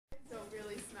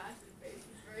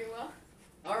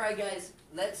Alright guys,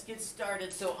 let's get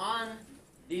started. So on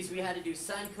these we had to do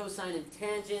sine, cosine, and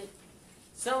tangent.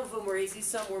 Some of them were easy,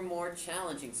 some were more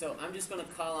challenging. So I'm just going to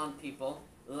call on people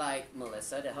like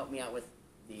Melissa to help me out with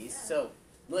these. So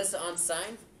Melissa, on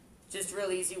sine, just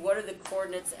real easy. What are the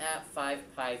coordinates at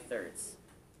 5 pi thirds?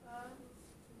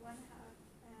 1/2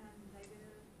 and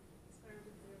negative square root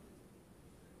of 0.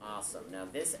 Awesome. Now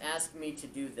this asked me to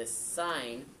do the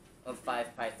sine of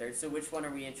 5 pi thirds. So which one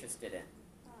are we interested in?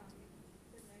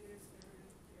 The negative square root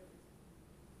of 0.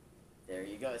 There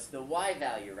you go. It's the y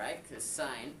value, right? Because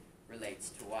sine relates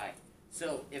to y.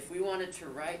 So if we wanted to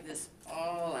write this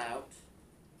all out,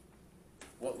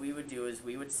 what we would do is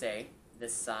we would say the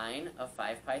sine of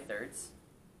 5 pi thirds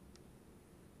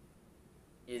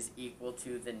is equal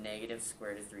to the negative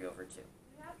square root of 3 over 2. Do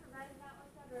we have to write it out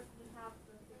like that, or if we have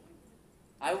the thing?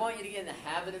 I want you to get in the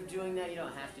habit of doing that. You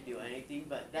don't have to do anything,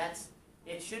 but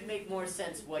it should make more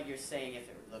sense what you're saying if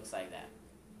it looks like that.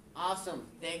 Awesome.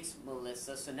 Thanks,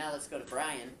 Melissa. So now let's go to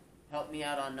Brian. Help me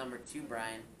out on number 2,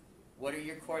 Brian. What are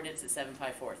your coordinates at 7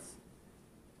 pi fourths?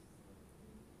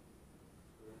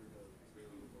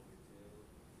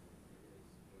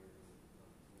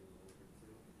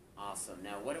 Awesome.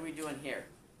 Now what are we doing here?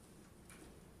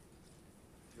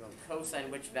 Doing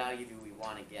cosine, which value do we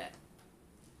want to get?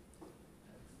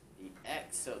 The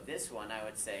x. So this one, I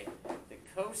would say, the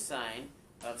cosine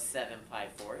of 7 pi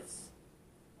fourths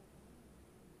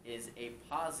is a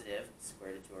positive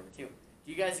square root of 2 over 2.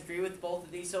 Do you guys agree with both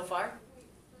of these so far?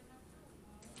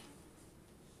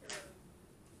 Sure.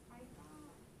 I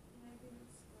thought negative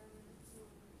square root of 2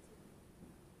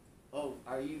 over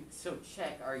 2. Oh, so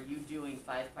check, are you doing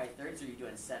 5 pi thirds or are you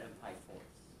doing 7 pi fourths?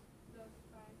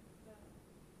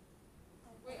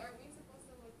 Wait, are we supposed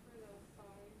to look for the 5?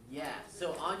 Yeah,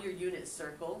 so on your unit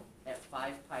circle at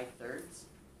 5 pi thirds,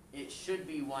 it should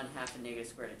be 1/2 a negative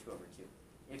square root of 2 over 2.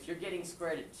 If you're getting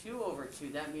square root of 2 over 2,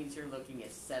 that means you're looking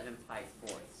at 7 pi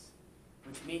fourths,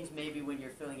 which means maybe when you're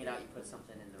filling it out, you put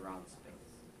something in the wrong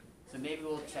space. So maybe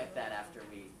we'll check that after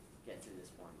we get through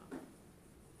this warm-up.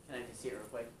 Can I just see it real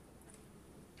quick?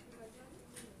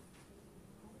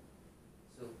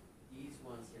 So these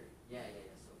ones here, yeah.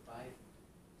 So 5.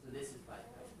 So this is 5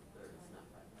 pi thirds, not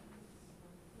 5 pi thirds.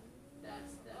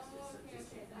 That's it. So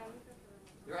just change that one.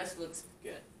 The rest looks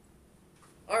good.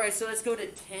 All right, so let's go to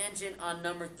tangent on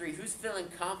number 3. Who's feeling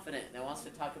confident that wants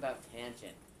to talk about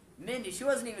tangent? Mindy, she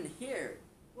wasn't even here.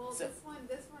 Well, So- this one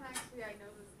actually, I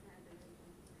know this tangent.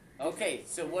 Okay,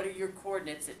 so what are your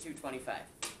coordinates at 225?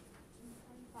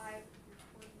 225, your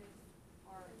coordinates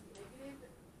are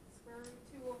negative square root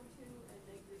of 2 over 2 and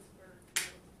negative square root of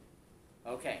 2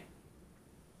 over 2. Okay.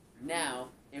 Now,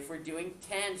 if we're doing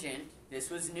tangent, this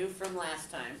was new from last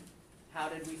time. How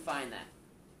did we find that?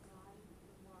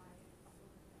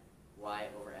 Y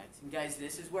over x. And guys,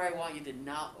 this is where I want you to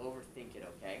not overthink it,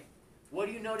 okay? What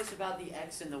do you notice about the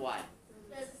x and the y?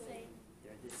 They're the same.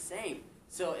 They're the same.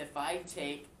 So if I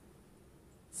take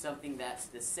something that's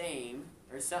the same,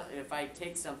 or if I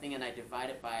take something and I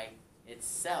divide it by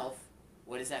itself,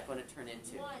 what is that going to turn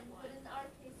into? 1, but in our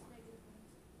case, negative 1.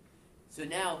 So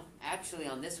now, actually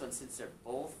on this one, since they're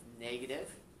both negative,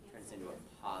 it turns into a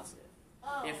positive.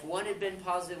 Oh. If one had been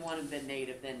positive, one had been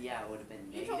negative, then yeah, it would have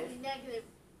been You told me negative. negative.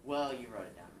 Well, you wrote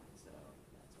it down right, so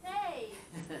that's Hey!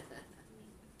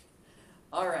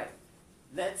 all right,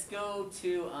 let's go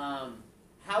to,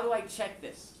 how do I check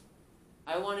this?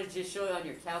 I want to just show you on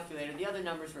your calculator. The other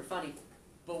numbers were funny,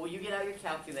 but will you get out your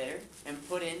calculator and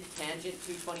put in tangent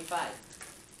 225?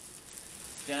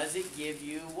 Does it give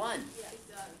you 1? Yeah, it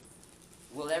does.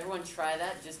 Will everyone try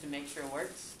that just to make sure it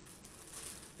works?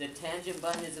 The tangent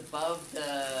button is above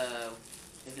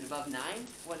is it above 9?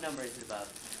 What number is it above?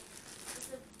 It's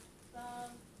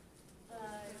above,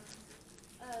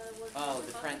 Oh,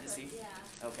 the parentheses? Yeah.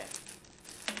 Okay.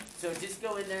 So just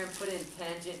go in there and put in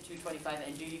tangent 225,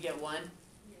 and do you get 1?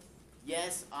 Yes.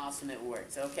 Yes, awesome, it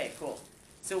works. Okay, cool.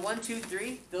 So 1, 2,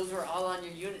 3, those were all on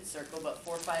your unit circle, but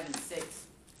 4, 5, and 6,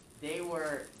 they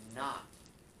were not.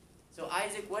 So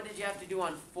Isaac, what did you have to do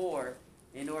on 4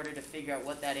 in order to figure out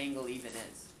what that angle even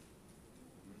is?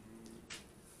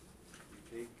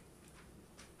 You take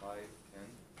 5, 10,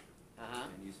 Uh-huh.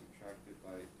 and you subtract it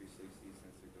by 360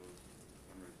 since it goes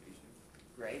in rotation,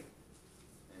 Great.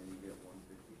 and you get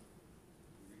 150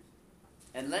 degrees.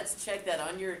 And let's check that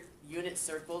on your unit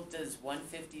circle. Does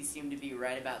 150 seem to be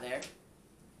right about there?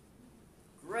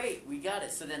 Great, we got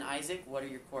it. So then Isaac, what are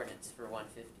your coordinates for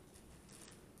 150?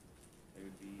 It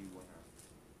would be 1/2.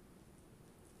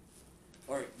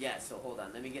 Or, yeah, so hold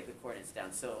on. Let me get the coordinates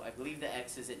down. So I believe the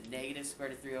x is at negative square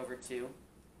root of 3 over 2,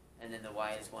 and then the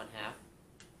y is 1/2.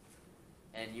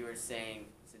 And you were saying,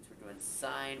 since we're doing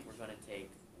sine, we're going to take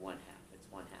 1/2. It's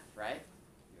 1/2, right?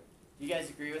 Yep. Do you guys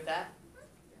agree with that?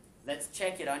 Let's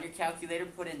check it. On your calculator,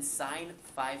 put in sine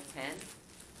 5/10.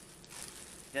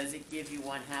 Does it give you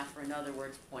 1/2, or in other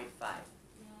words, 0.5?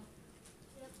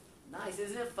 Nice.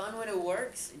 Isn't it fun when it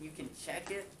works and you can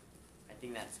check it? I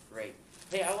think that's great.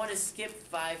 Hey, I want to skip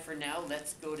 5 for now.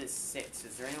 Let's go to 6.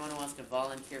 Is there anyone who wants to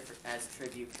volunteer as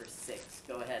tribute for 6?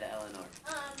 Go ahead, Eleanor.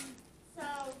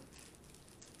 So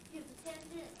if the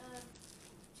tangent of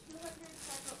 200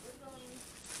 says what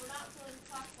we're not going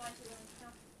clockwise, we're going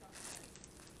counterclockwise.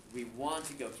 We want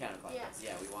to go counterclockwise. Yes.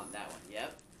 Yeah, we want that one.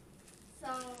 Yep.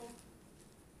 So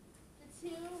the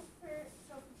 2 for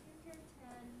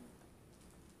 210,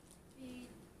 the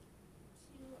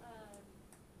 2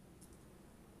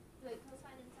 the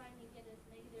cosine and sine you get is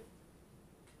 -3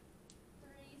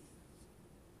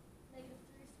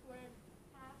 squared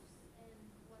halves and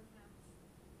 1/2.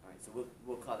 All right, so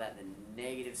we'll call that the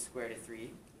negative square root of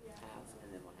 3 Yeah. halves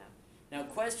and then 1/2. Now,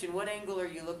 question, what angle are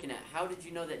you looking at? How did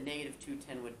you know that negative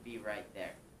 210 would be right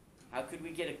there? How could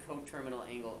we get a coterminal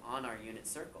angle on our unit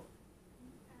circle?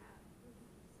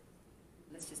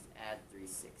 Let's just add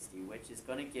 360, which is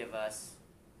going to give us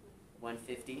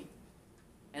 150.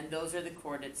 And those are the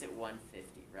coordinates at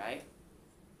 150, right?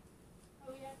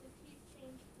 Oh, we have to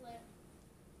change flip.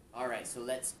 All right, so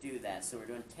let's do that. So we're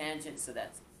doing tangent, so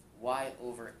that's y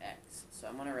over x. So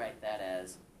I'm going to write that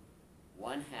as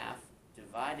 1/2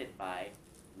 divided by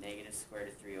negative square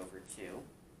root of 3 over 2.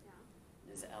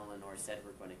 As Eleanor said,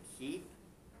 we're going to keep,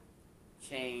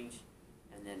 change,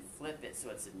 and then flip it so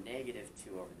it's a negative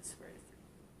 2 over the square root of 3.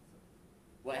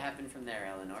 What happened from there,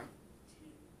 Eleanor?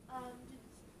 The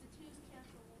 2's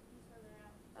cancel each other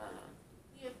out. Uh-huh.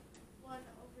 We have 1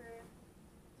 over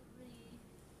 3.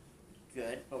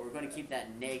 Good, but we're going to keep that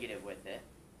negative with it.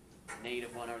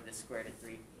 Negative 1 over the square root of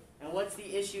 3. And what's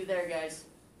the issue there, guys?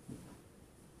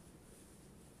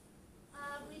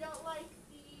 We don't like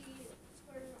the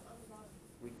square root on the bottom.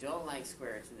 We don't like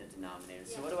square roots in the denominator.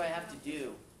 So what do I have to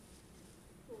do?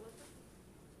 You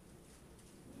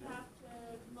have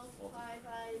to multiply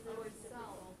by the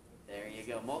reciprocal. There you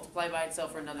go. Multiply by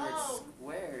itself, or in other words, Oh.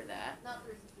 square that. Not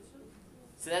the reciprocal.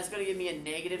 So that's going to give me a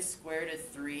negative square root of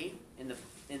 3 in the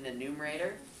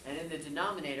numerator. And in the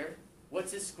denominator,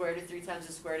 what's the square root of 3 times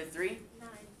the square root of 3?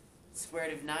 9. Square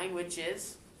root of 9, which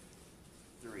is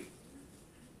 3.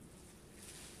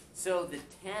 So the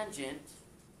tangent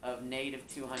of negative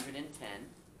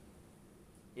 210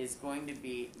 is going to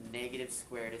be negative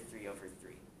square root of 3 over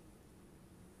 3.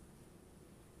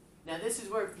 Now this is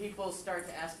where people start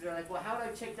to ask, they're like, well, how do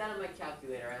I check that on my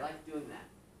calculator? I like doing that.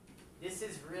 This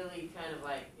is really kind of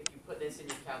like, if you put this in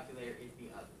your calculator, it'd be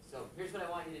ugly. So here's what I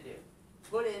want you to do.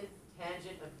 Put in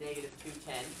tangent of negative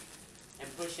 210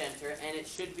 and push enter, and it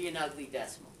should be an ugly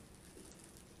decimal.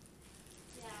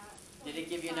 Yeah. Did it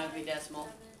give you an ugly decimal?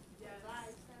 7, Yes. 5,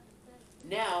 7, 7.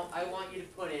 Now, I want you to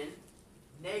put in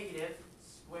negative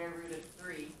square root of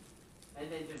 3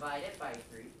 and then divide it by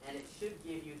 3, and it should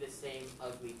give you the same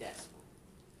ugly decimal.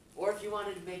 Or if you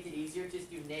wanted to make it easier, just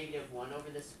do negative 1 over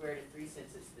the square root of 3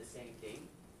 since it's the same thing.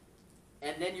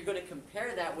 And then you're going to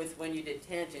compare that with when you did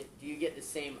tangent. Do you get the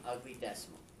same ugly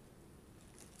decimal?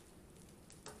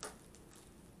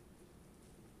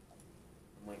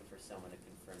 I'm waiting for someone to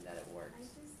confirm that it works.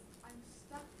 I'm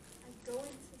stuck. I go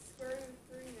into square root of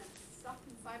 3 and I'm stuck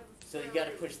inside of the So square you got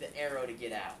to root. push the arrow to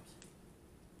get out.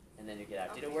 And then you get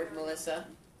out. Did it Okay, work, there we go. Melissa?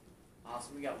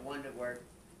 Awesome. We got 1 to work.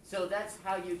 So that's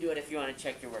how you do it if you want to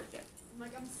check your work there. I'm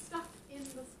like, I'm stuck in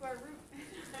the square root.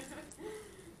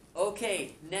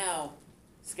 Okay, now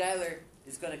Skylar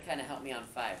is going to kind of help me on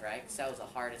 5, right? Because that was the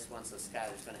hardest one, so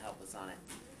Skylar's going to help us on it.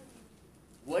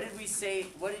 What did we say?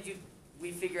 What did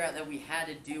we figure out that we had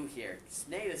to do here? It's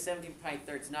negative 17 pi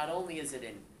thirds. Not only is it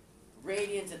in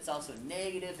radians, it's also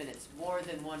negative, and it's more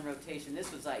than one rotation.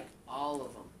 This was like all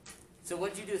of them. So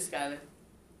what did you do, Skylar?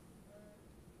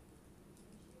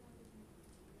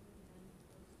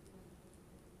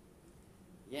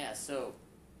 Yeah, so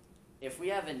if we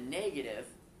have a negative,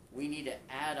 we need to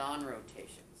add on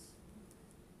rotations.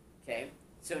 Okay?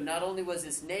 So not only was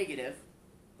this negative,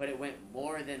 but it went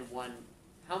more than one.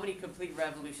 How many complete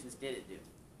revolutions did it do?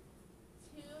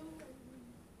 2.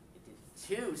 It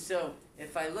did 2. So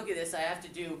if I look at this, I have to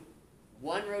do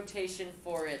 1 rotation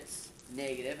for its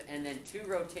negative, and then 2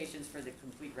 rotations for the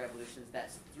complete revolutions.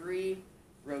 That's 3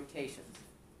 rotations.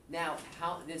 Now,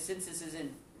 since this is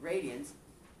in radians,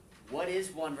 what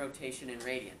is 1 rotation in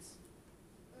radians?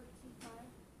 2 pi.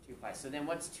 2 pi. So then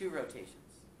what's 2 rotations?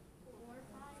 4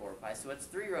 pi. 4 pi. So what's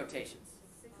 3 rotations?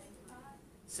 6 pi.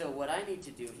 So what I need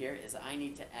to do here is I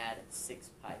need to add 6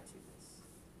 pi to this.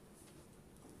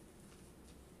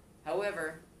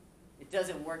 However, It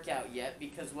doesn't work out yet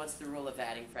because what's the rule of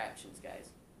adding fractions, guys?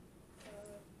 So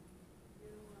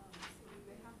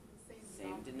they have the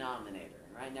Same denominator.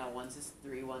 And right now, one's is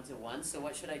 3, one's a 1. So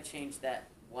what should I change that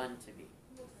 1 to be?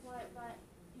 Multiply it by,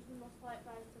 you can multiply it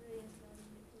by 3 and then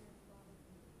you put it at the bottom.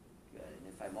 Good. And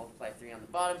if I multiply 3 on the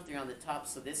bottom, 3 on the top,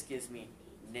 so this gives me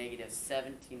negative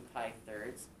 17 pi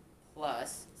thirds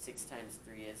plus 6 times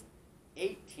 3 is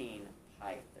 18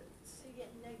 pi thirds. So you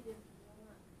get negative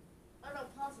 1. Oh no,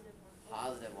 positive 1.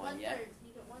 Positive 1, yeah. 1/3.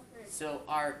 You get 1/3. So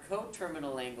our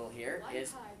coterminal angle here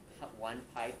is 1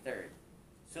 pi third.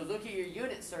 So look at your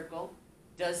unit circle.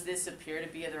 Does this appear to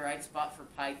be at the right spot for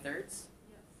pi thirds?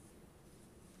 Yes.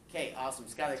 Okay, awesome.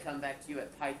 Skylar, come back to you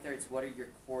at pi thirds. What are your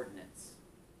coordinates?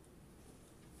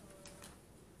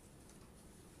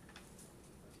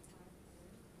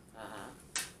 Uh-huh.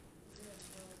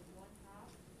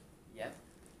 Yep.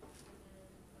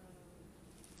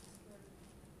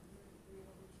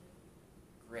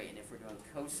 Great. And if we're doing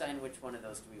cosine, which one of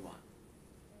those do we want?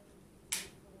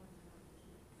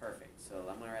 Perfect. So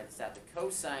I'm going to write this out. The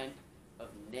cosine of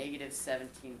negative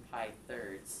 17 pi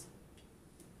thirds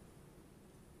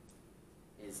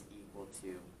is equal to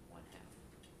 1/2.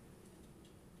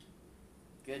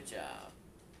 Good job.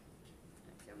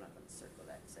 Actually, I'm not going to circle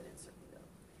that because I didn't circle the other.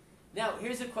 Now,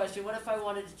 here's a question. What if I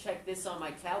wanted to check this on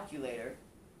my calculator?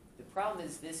 The problem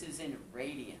is this is in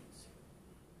radians.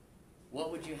 What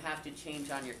would you have to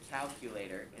change on your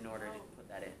calculator in order to put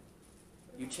that in?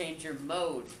 You change your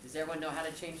mode. Does everyone know how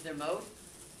to change their mode?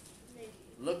 Maybe.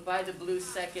 Look by the blue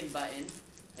second button,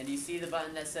 and you see the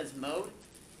button that says mode?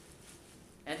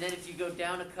 And then if you go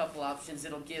down a couple options,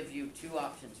 it'll give you 2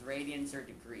 options, radians or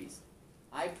degrees.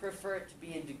 I prefer it to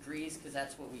be in degrees because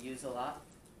that's what we use a lot.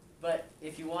 But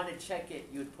if you want to check it,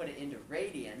 you would put it into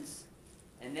radians,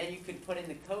 and then you could put in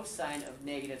the cosine of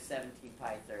negative 17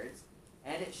 pi thirds,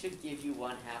 and it should give you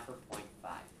 1/2 or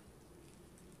 0.5.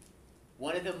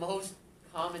 One of the most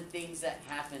common things that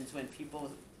happens when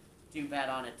people do bad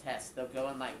on a test, they'll go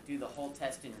and do the whole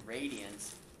test in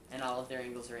radians, and all of their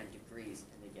angles are in degrees,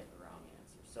 and they get the wrong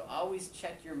answer. So always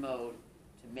check your mode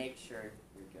to make sure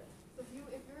you're good. So if you're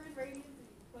in radians and you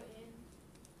put in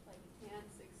like tan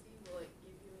 60, will it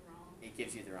give you the wrong? It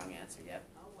gives you the wrong answer, yep.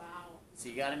 Oh wow. So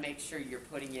you got to make sure you're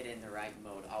putting it in the right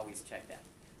mode. Always check that.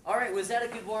 All right, was that a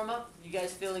good warm-up? You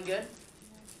guys feeling good?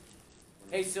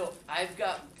 Hey, so I've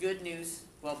got good news.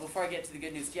 Well, before I get to the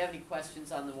good news, do you have any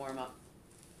questions on the warm-up?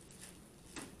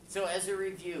 So as a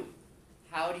review,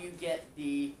 how do you get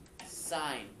the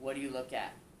sine? What do you look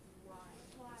at? Y.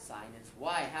 Sine is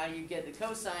y. How do you get the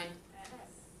cosine? X.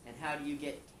 And how do you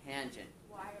get tangent?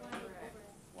 Y over X.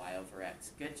 Y over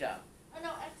x. Good job. Oh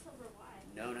no, x over y.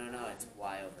 No, it's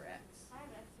y over x. I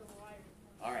have x over y.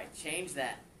 All right, change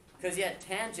that. Because, yeah,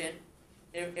 tangent,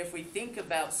 if we think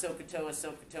about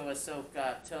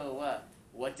SOHCAHTOA,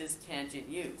 what does tangent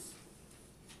use?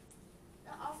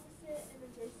 The opposite and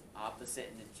adjacent. Opposite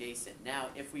and adjacent.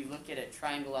 Now, if we look at a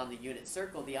triangle on the unit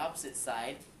circle, the opposite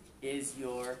side is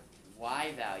your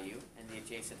y value, and the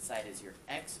adjacent side is your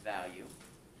x value.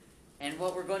 And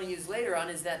what we're going to use later on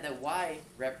is that the y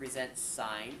represents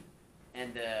sine,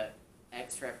 and the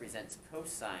x represents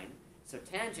cosine. So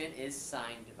tangent is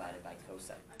sine divided by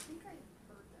cosine. I think I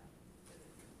heard that.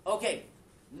 Okay,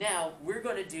 now we're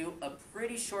going to do a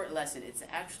pretty short lesson. It's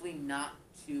actually not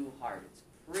too hard. It's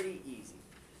pretty easy.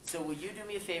 So will you do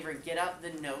me a favor and get out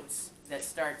the notes that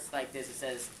starts like this. It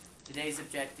says, today's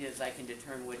objectives, I can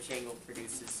determine which angle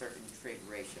produces certain trig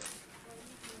ratio.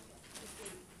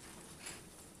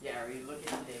 Yeah, or you look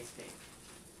at today's page.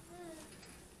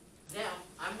 Now,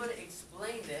 I'm going to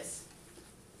explain this.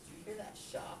 Did you hear that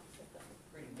shock? That was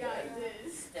pretty good. Yeah, it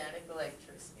is. Static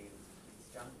electricity was pretty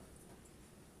strong.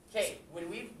 Okay, when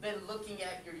we've been looking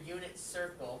at your unit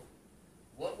circle,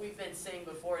 what we've been saying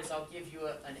before is I'll give you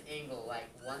an angle like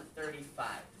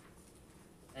 135.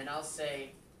 And I'll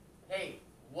say, hey,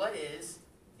 what is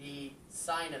the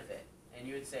sine of it? And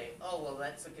you would say, oh, well,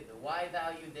 let's look at the y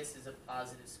value. This is a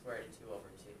positive square root of 2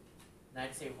 over 2. And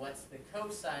I'd say, what's the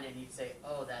cosine? And you'd say,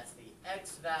 oh, that's the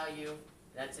x value.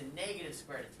 That's a negative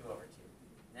square root of 2 over 2.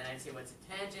 And then I'd say, what's a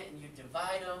tangent? And you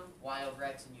divide them, y over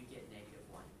x, and you get negative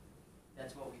 1.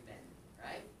 That's what we've been doing,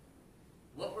 right?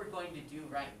 What we're going to do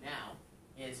right now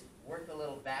is work a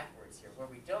little backwards here, where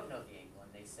we don't know the angle.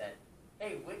 And they said,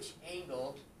 hey, which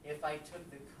angle, if I took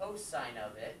the cosine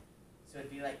of it, so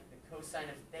it'd be like the cosine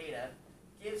of theta,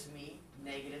 gives me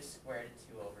negative square root of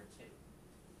 2 over 2.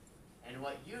 And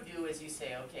what you do is you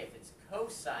say, okay, if it's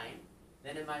cosine,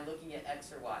 then am I looking at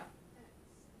x or y? X.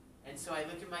 And so I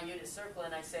look at my unit circle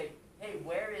and I say, hey,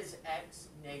 where is x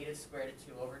negative square root of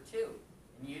 2 over 2?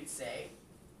 And you'd say,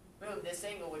 boom, this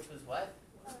angle, which was what?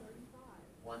 135.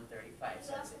 135. You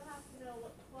So that's also it. have to know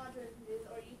what quadrant it is,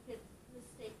 or you could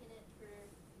mistaken it for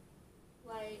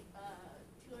like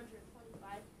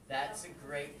 225. That's a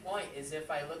great point, is if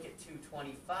I look at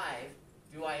 225,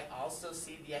 do I also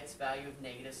see the x value of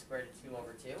negative square root of 2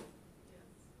 over 2? Yes.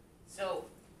 So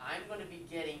I'm going to be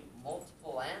getting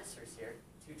multiple answers here.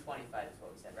 225 is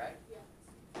what we said, right?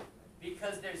 Yes.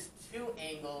 Because there's two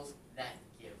angles that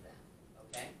give them,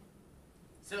 okay?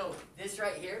 So this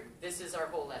right here, this is our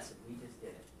whole lesson. We just did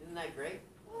it. Isn't that great?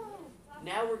 Whoa.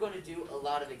 Now we're going to do a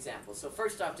lot of examples. So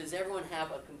first off, does everyone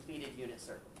have a completed unit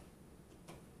circle?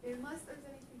 Unless there's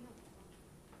anything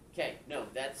else. Okay, no,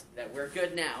 we're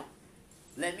good now.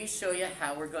 Let me show you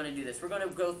how we're going to do this. We're going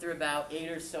to go through about 8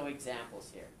 or so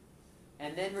examples here.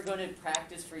 And then we're going to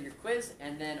practice for your quiz,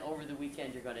 and then over the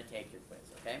weekend you're going to take your quiz,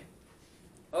 okay?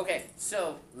 Okay,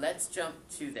 so let's jump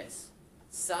to this.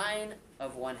 Sine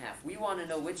of 1/2. We want to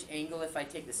know which angle, if I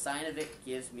take the sine of it,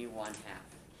 gives me 1/2.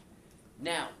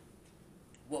 Now,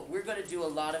 what we're going to do a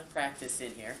lot of practice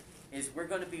in here is we're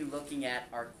going to be looking at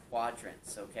our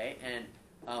quadrants, okay? And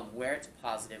where it's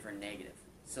positive or negative.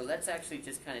 So let's actually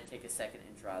just kind of take a second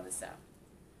and draw this out.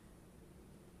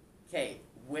 Okay,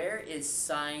 where is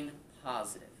sine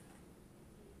positive?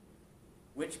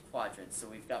 Which quadrant? So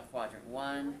we've got quadrant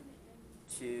 1,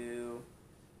 2,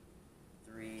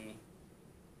 3,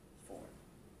 4.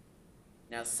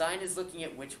 Now sine is looking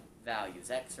at which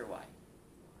values, x or y?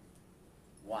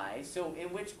 Y. So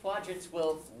in which quadrants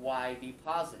will y be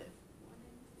positive?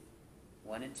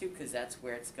 1 and 2, because that's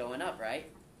where it's going up, right?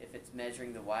 If it's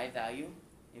measuring the y value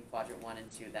in quadrant 1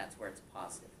 and 2, that's where it's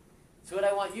positive. So what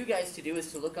I want you guys to do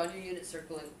is to look on your unit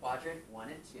circle in quadrant 1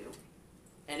 and 2.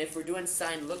 And if we're doing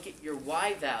sine, look at your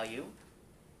y value.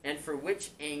 And for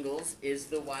which angles is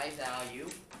the y value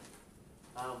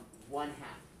 1/2?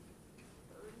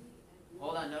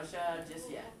 Hold on, no shout out just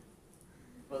yet.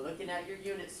 But looking at your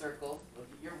unit circle, look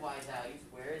at your y values.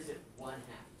 Where is it 1/2?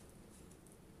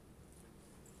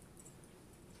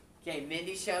 Okay,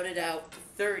 Mindy shouted out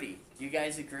 30. Do you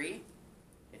guys agree?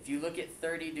 If you look at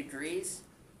 30 degrees,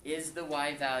 is the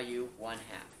y value 1/2?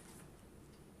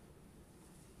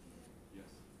 Yes.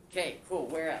 Okay, cool.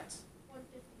 Where else?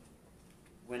 150.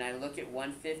 When I look at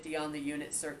 150 on the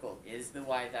unit circle, is the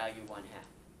y value 1/2?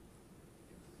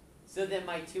 So then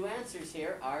my two answers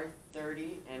here are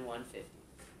 30 and 150.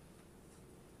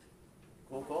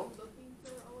 Cool, cool? Looking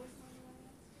for always more than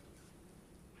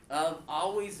one answer?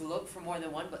 Always look for more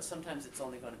than one, but sometimes it's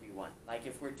only going to be one. Like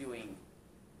if we're doing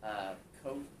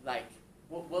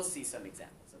we'll see some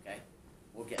examples, okay?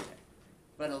 We'll get there.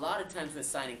 But a lot of times with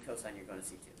sine and cosine, you're going to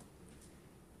see two.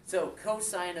 So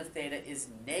cosine of theta is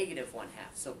negative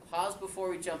 1/2. So pause before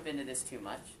we jump into this too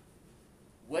much.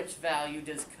 Which value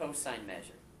does cosine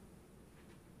measure?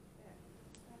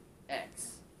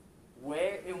 X.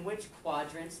 Where, in which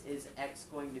quadrants is x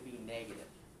going to be negative?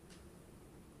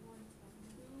 1,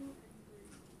 2, and 3.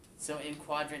 So in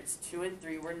quadrants 2 and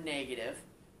 3 we're negative.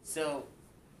 So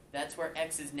that's where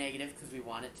x is negative because we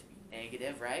want it to be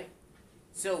negative, right?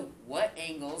 So what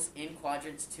angles in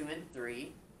quadrants 2 and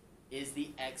 3 is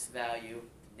the x value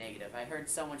negative? I heard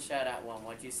someone shout out one.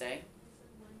 What'd you say? I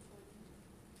said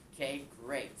 120. Okay,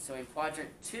 great. So in quadrant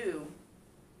 2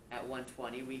 at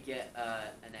 120 we get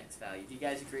an x value. Do you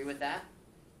guys agree with that?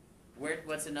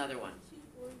 What's another one?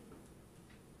 240.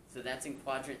 So that's in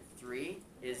quadrant 3.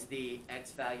 Is the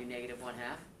x value negative 1/2?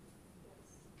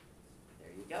 Yes.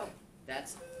 There you go.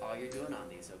 That's all you're doing on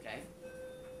these, okay?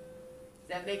 Is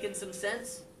that making some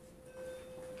sense?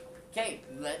 Okay,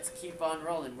 let's keep on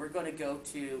rolling. We're going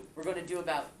to do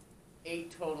about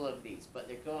 8 total of these, but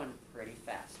they're going pretty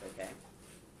fast, okay?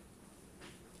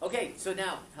 Okay, so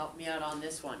now, help me out on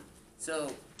this one.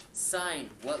 So, sine,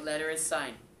 what letter is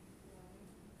sine?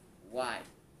 Y.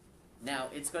 Now,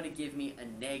 it's going to give me a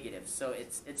negative, so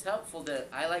it's helpful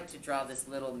I like to draw this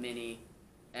little mini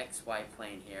xy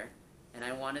plane here, and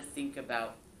I want to think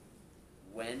about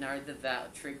when are the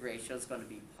trig ratios going to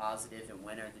be positive and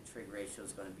when are the trig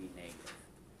ratios going to be negative.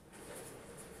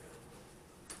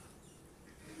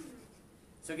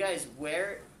 So guys,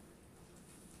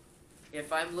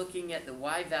 if I'm looking at the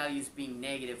y values being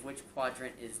negative, which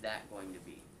quadrant is that going to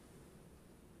be?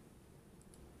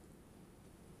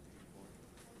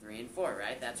 3 and 4,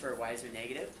 right? That's where y's are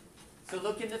negative. So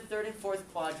look in the third and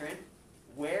fourth quadrant.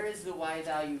 Where is the y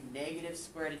value negative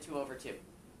square root of 2 over 2?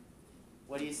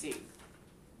 What do you see?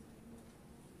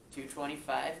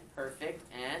 225, perfect,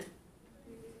 and?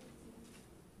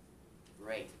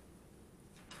 Great.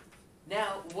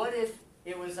 Now, what if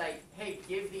it was like, hey,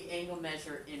 give the angle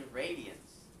measure in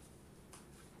radians?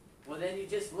 Well, then you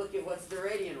just look at what's the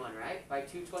radian one, right? By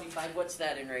 225, what's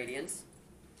that in radians?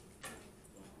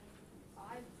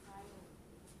 5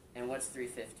 And what's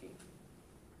 315?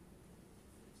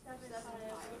 7 7 pi pi.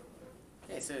 over.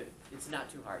 Okay, so it's not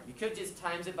too hard. You could just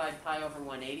times it by pi over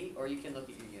 180, or you can look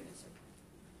at your unit circle.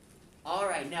 All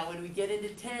right, now when we get into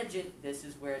tangent, this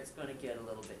is where it's going to get a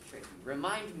little bit tricky.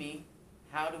 Remind me,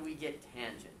 how do we get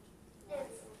tangent?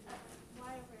 It's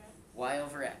y over x. Y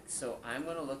over x. So I'm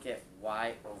going to look at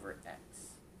y over x.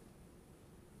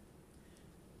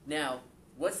 Now,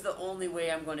 what's the only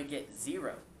way I'm going to get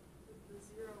 0? The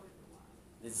 0 in the y.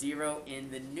 The 0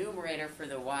 in the numerator for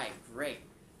the y. Great.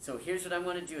 So here's what I'm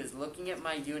going to do is looking at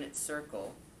my unit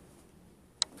circle,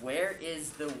 where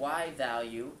is the y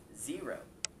value 0?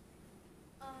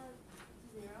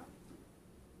 0.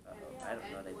 Uh-oh, I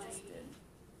don't know what I just did.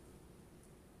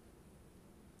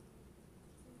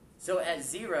 So at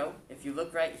 0, if you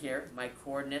look right here, my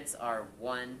coordinates are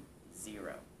 1,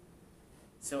 0.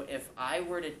 So if I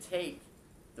were to take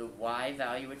the y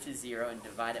value, which is 0, and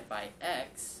divide it by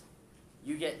x,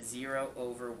 you get 0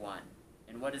 over 1.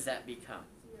 And what does that become?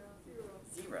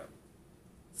 0.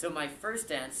 So my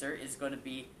first answer is going to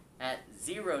be at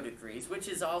 0 degrees, which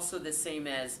is also the same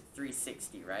as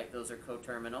 360, right? Those are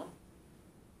coterminal.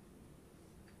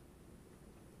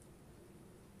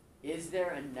 Is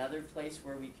there another place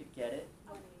where we could get it?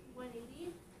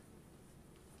 180.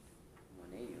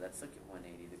 180. Let's look at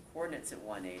 180. The coordinates at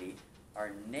 180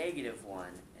 are negative 1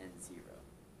 and 0.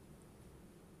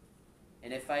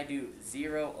 And if I do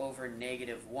 0 over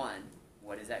negative 1,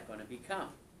 what is that going to become?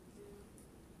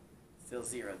 Still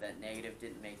 0. That negative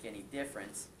didn't make any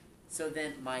difference. So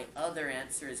then my other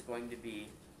answer is going to be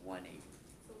 180.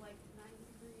 So like 90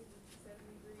 degrees and 7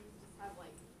 degrees just have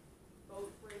like both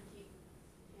breaking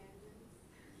tangents.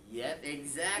 Yep,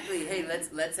 exactly. Hey,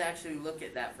 let's actually look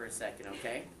at that for a second,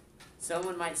 okay?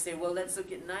 Someone might say, well, let's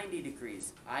look at 90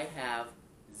 degrees. I have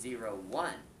 0,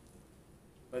 1.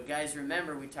 But guys,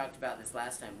 remember, we talked about this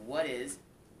last time. What is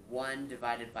 1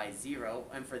 divided by 0?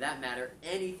 And for that matter,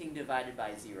 anything divided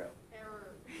by 0.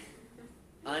 Error.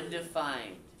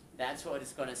 Undefined. That's what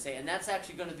it's going to say. And that's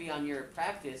actually going to be on your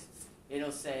practice.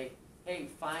 It'll say, hey,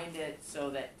 find it so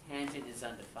that tangent is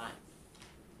undefined.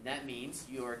 And that means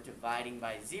you're dividing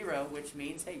by 0, which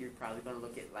means, hey, you're probably going to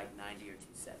look at like 90 or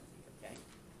 270, okay?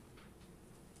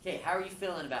 Okay, how are you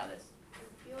feeling about this? I'm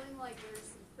feeling like there's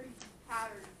some pretty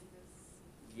patterns in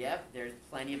this. Yep, there's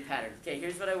plenty of patterns. Okay,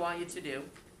 here's what I want you to do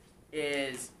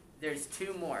is there's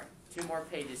two more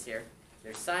pages here.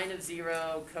 There's sine of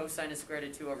 0, cosine of square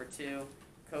root of 2 over 2,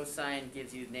 cosine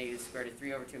gives you negative square root of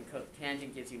 3 over 2, and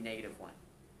tangent gives you negative 1.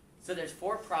 So there's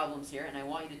 4 problems here, and I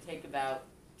want you to take about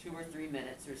 2 or 3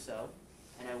 minutes or so,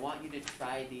 and I want you to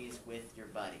try these with your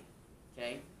buddy,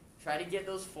 okay? Try to get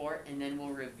those 4, and then we'll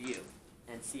review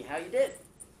and see how you did.